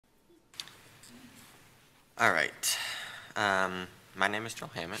All right. My name is Joel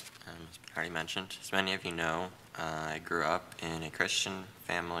Hammett, as already mentioned. As many of you know, I grew up in a Christian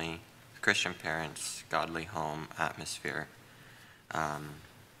family, Christian parents, godly home atmosphere. Everyone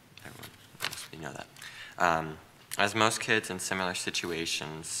must know that. As most kids in similar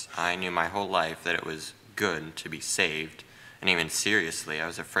situations, I knew my whole life that it was good to be saved, and even seriously, I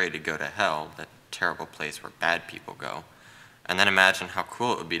was afraid to go to hell, that terrible place where bad people go. And then imagine how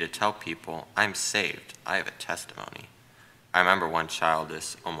cool it would be to tell people, I'm saved, I have a testimony. I remember one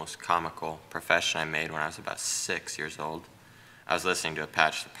childish, almost comical profession I made when I was about 6 years old. I was listening to a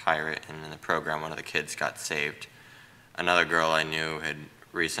Patch the Pirate, and in the program one of the kids got saved. Another girl I knew had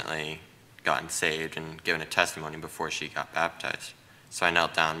recently gotten saved and given a testimony before she got baptized. So I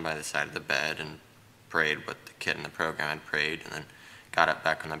knelt down by the side of the bed and prayed what the kid in the program had prayed, and then got up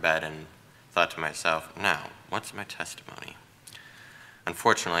back on the bed and thought to myself, now, what's my testimony?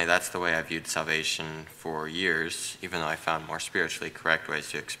 Unfortunately, that's the way I viewed salvation for years, even though I found more spiritually correct ways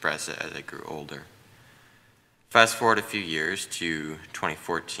to express it as I grew older. Fast forward a few years to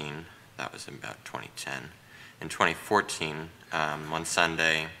 2014, that was about 2010. In 2014, one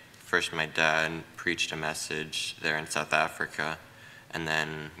Sunday, first my dad preached a message there in South Africa, and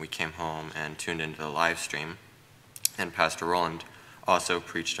then we came home and tuned into the live stream, and Pastor Roland also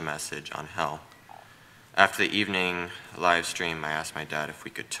preached a message on hell. After the evening live stream, I asked my dad if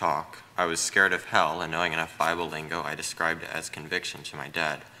we could talk. I was scared of hell, and knowing enough Bible lingo, I described it as conviction to my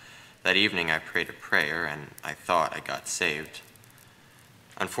dad. That evening, I prayed a prayer, and I thought I got saved.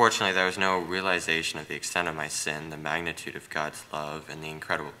 Unfortunately, there was no realization of the extent of my sin, the magnitude of God's love, and the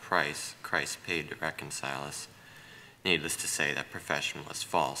incredible price Christ paid to reconcile us. Needless to say, that profession was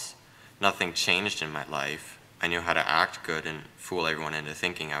false. Nothing changed in my life. I knew how to act good and fool everyone into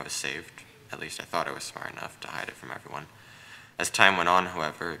thinking I was saved. At least I thought I was smart enough to hide it from everyone. As time went on,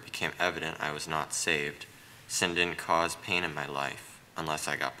 however, it became evident I was not saved. Sin didn't cause pain in my life, unless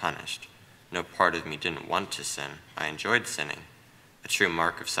I got punished. No part of me didn't want to sin. I enjoyed sinning. A true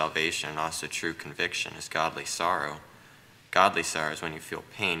mark of salvation and also true conviction is godly sorrow. Godly sorrow is when you feel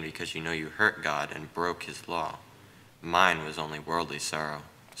pain because you know you hurt God and broke his law. Mine was only worldly sorrow,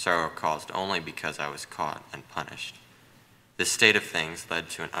 sorrow caused only because I was caught and punished. This state of things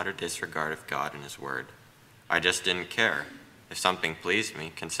led to an utter disregard of God and his word. I just didn't care. If something pleased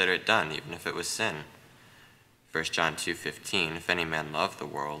me, consider it done, even if it was sin. 1 John 2:15, if any man love the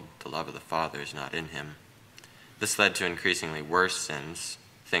world, the love of the Father is not in him. This led to increasingly worse sins,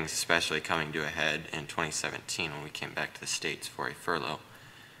 things especially coming to a head in 2017 when we came back to the States for a furlough.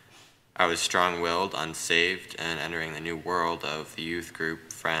 I was strong-willed, unsaved, and entering the new world of the youth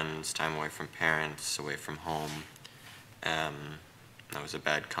group, friends, time away from parents, away from home. That was a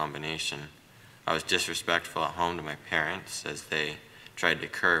bad combination. I was disrespectful at home to my parents as they tried to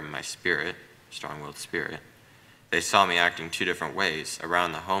curb my spirit, strong-willed spirit. They saw me acting two different ways,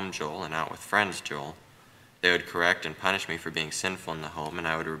 around the home Joel and out with friends Joel. They would correct and punish me for being sinful in the home, and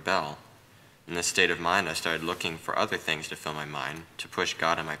I would rebel. In this state of mind, I started looking for other things to fill my mind, to push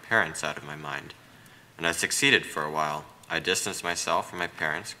God and my parents out of my mind. And I succeeded for a while. I distanced myself from my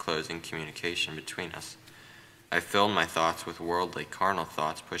parents, closing communication between us. I filled my thoughts with worldly, carnal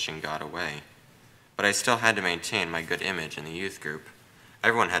thoughts, pushing God away. But I still had to maintain my good image in the youth group.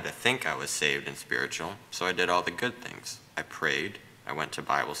 Everyone had to think I was saved and spiritual, so I did all the good things. I prayed, I went to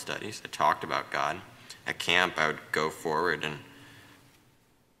Bible studies, I talked about God. At camp, I would go forward and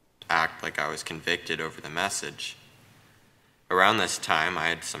act like I was convicted over the message. Around this time, I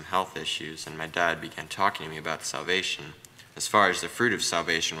had some health issues, and my dad began talking to me about salvation. As far as the fruit of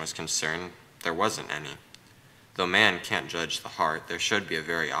salvation was concerned, there wasn't any. Though man can't judge the heart, there should be a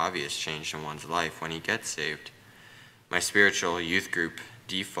very obvious change in one's life when he gets saved. My spiritual youth group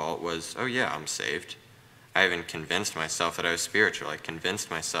default was, oh yeah, I'm saved. I even convinced myself that I was spiritual. I convinced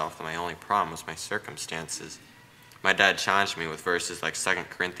myself that my only problem was my circumstances. My dad challenged me with verses like 2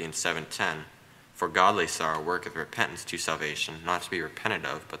 Corinthians 7:10, for godly sorrow worketh repentance to salvation, not to be repented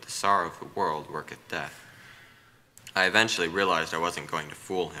of, but the sorrow of the world worketh death. I eventually realized I wasn't going to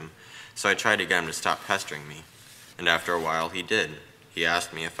fool him, so I tried to get him to stop pestering me. And after a while, he did. He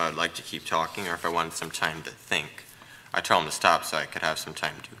asked me if I would like to keep talking or if I wanted some time to think. I told him to stop so I could have some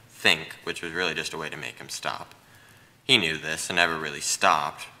time to think, which was really just a way to make him stop. He knew this and never really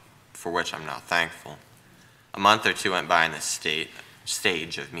stopped, for which I'm not thankful. A month or two went by in this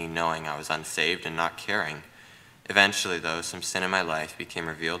stage of me knowing I was unsaved and not caring. Eventually, though, some sin in my life became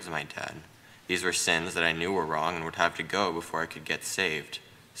revealed to my dad. These were sins that I knew were wrong and would have to go before I could get saved.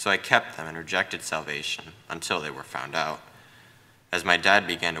 So I kept them and rejected salvation until they were found out. As my dad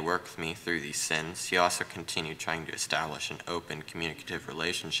began to work with me through these sins, he also continued trying to establish an open, communicative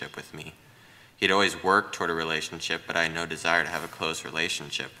relationship with me. He'd always worked toward a relationship, but I had no desire to have a close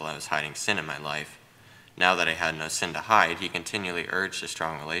relationship while I was hiding sin in my life. Now that I had no sin to hide, he continually urged a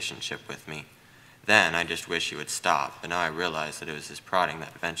strong relationship with me. Then I just wish he would stop, but now I realize that it was his prodding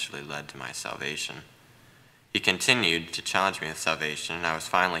that eventually led to my salvation. He continued to challenge me with salvation, and I was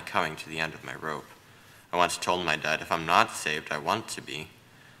finally coming to the end of my rope. I once told my dad, if I'm not saved, I want to be.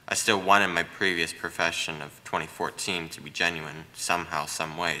 I still wanted my previous profession of 2014 to be genuine somehow,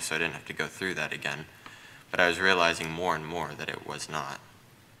 some way, so I didn't have to go through that again. But I was realizing more and more that it was not.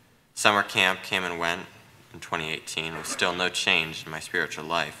 Summer camp came and went in 2018 with still no change in my spiritual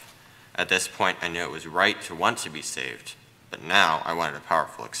life. At this point, I knew it was right to want to be saved, but now I wanted a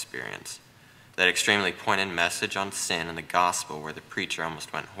powerful experience. That extremely pointed message on sin and the gospel where the preacher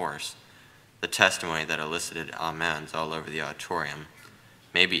almost went hoarse. The testimony that elicited amens all over the auditorium.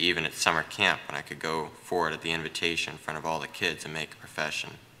 Maybe even at summer camp when I could go forward at the invitation in front of all the kids and make a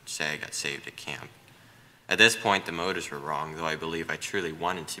profession, say I got saved at camp. At this point, the motives were wrong, though I believe I truly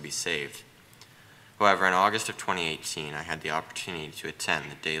wanted to be saved. However, in August of 2018, I had the opportunity to attend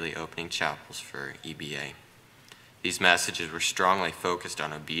the daily opening chapels for EBA. These messages were strongly focused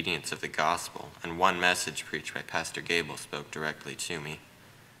on obedience of the gospel, and one message preached by Pastor Gable spoke directly to me.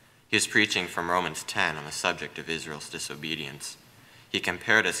 He was preaching from Romans 10 on the subject of Israel's disobedience. He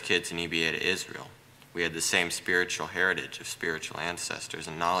compared us kids in EBA to Israel. We had the same spiritual heritage of spiritual ancestors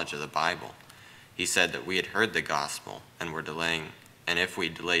and knowledge of the Bible. He said that we had heard the gospel and were delaying, and if we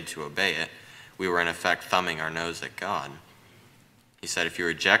delayed to obey it, we were in effect thumbing our nose at God. He said if you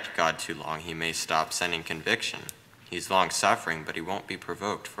reject God too long, he may stop sending conviction. He's long-suffering, but he won't be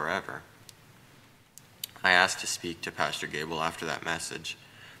provoked forever. I asked to speak to Pastor Gable after that message,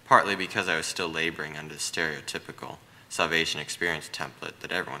 partly because I was still laboring under the stereotypical salvation experience template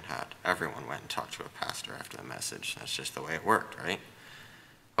that everyone had. Everyone went and talked to a pastor after the message. That's just the way it worked, right?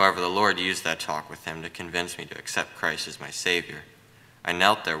 However, the Lord used that talk with him to convince me to accept Christ as my Savior. I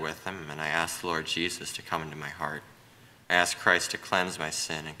knelt there with him, and I asked the Lord Jesus to come into my heart. I asked Christ to cleanse my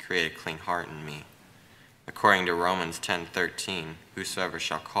sin and create a clean heart in me. According to Romans 10:13, whosoever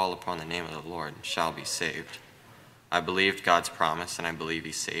shall call upon the name of the Lord shall be saved. I believed God's promise, and I believe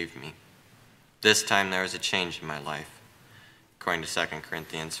he saved me. This time there was a change in my life. According to 2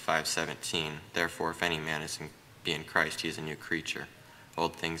 Corinthians 5:17, therefore if any man is in Christ, he is a new creature.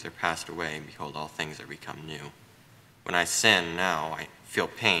 Old things are passed away, and behold, all things are become new. When I sin now, I feel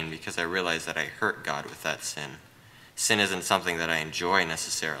pain because I realize that I hurt God with that sin. Sin isn't something that I enjoy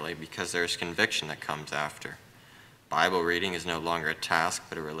necessarily because there's conviction that comes after. Bible reading is no longer a task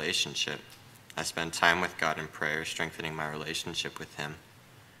but a relationship. I spend time with God in prayer, strengthening my relationship with him.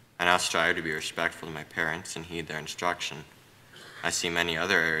 I now strive to be respectful to my parents and heed their instruction. I see many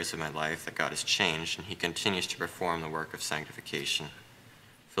other areas of my life that God has changed, and he continues to perform the work of sanctification.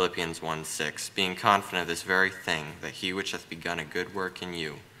 Philippians 1:6, being confident of this very thing, that he which hath begun a good work in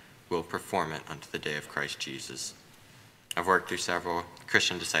you will perform it unto the day of Christ Jesus. I've worked through several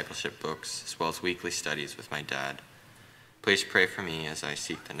Christian discipleship books, as well as weekly studies with my dad. Please pray for me as I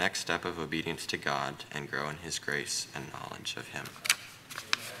seek the next step of obedience to God and grow in his grace and knowledge of him.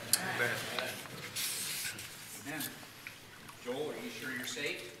 Amen. Amen. Joel, are you sure you're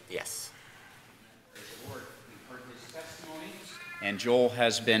saved? Yes. Praise the Lord. We've heard his testimony. And Joel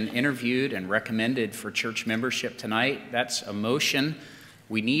has been interviewed and recommended for church membership tonight. That's a motion.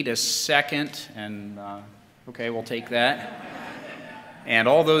 We need a second, and okay, we'll take that. And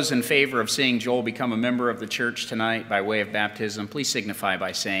all those in favor of seeing Joel become a member of the church tonight by way of baptism, please signify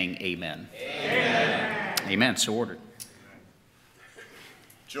by saying amen. Amen. Amen. So ordered.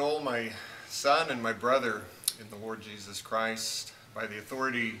 Joel, my son and my brother in the Lord Jesus Christ, by the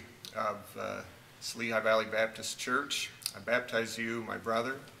authority of Lehigh Valley Baptist Church, I baptize you, my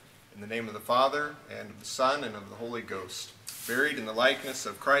brother, in the name of the Father, and of the Son, and of the Holy Ghost, buried in the likeness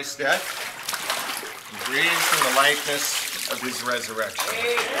of Christ's death, and raised in the likeness of his resurrection.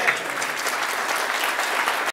 Amen.